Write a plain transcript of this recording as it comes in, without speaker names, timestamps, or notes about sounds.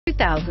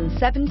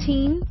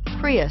2017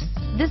 Prius.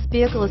 This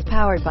vehicle is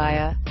powered by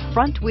a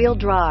front-wheel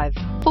drive,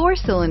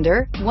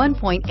 4-cylinder,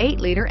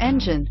 1.8-liter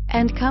engine,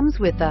 and comes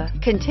with a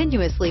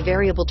continuously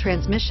variable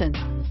transmission.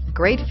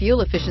 Great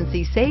fuel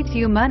efficiency saves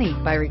you money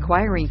by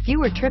requiring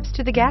fewer trips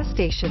to the gas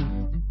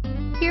station.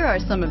 Here are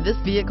some of this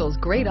vehicle's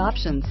great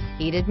options: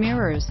 heated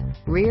mirrors,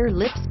 rear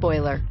lip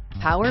spoiler,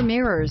 power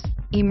mirrors,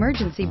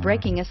 emergency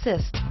braking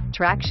assist,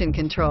 traction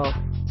control,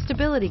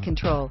 stability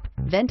control,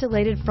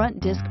 ventilated front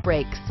disc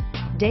brakes,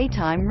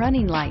 daytime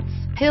running lights,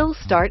 hill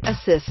start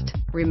assist,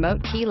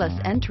 remote keyless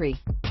entry.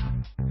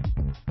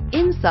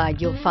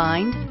 Inside you'll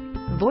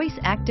find voice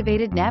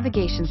activated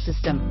navigation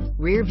system,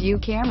 rear view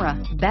camera,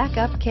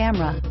 backup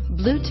camera,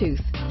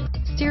 Bluetooth,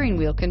 steering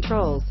wheel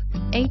controls,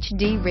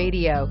 HD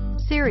radio,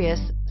 Sirius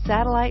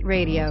satellite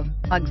radio,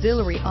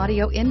 auxiliary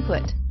audio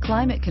input,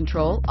 climate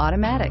control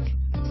automatic,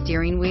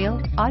 steering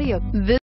wheel audio.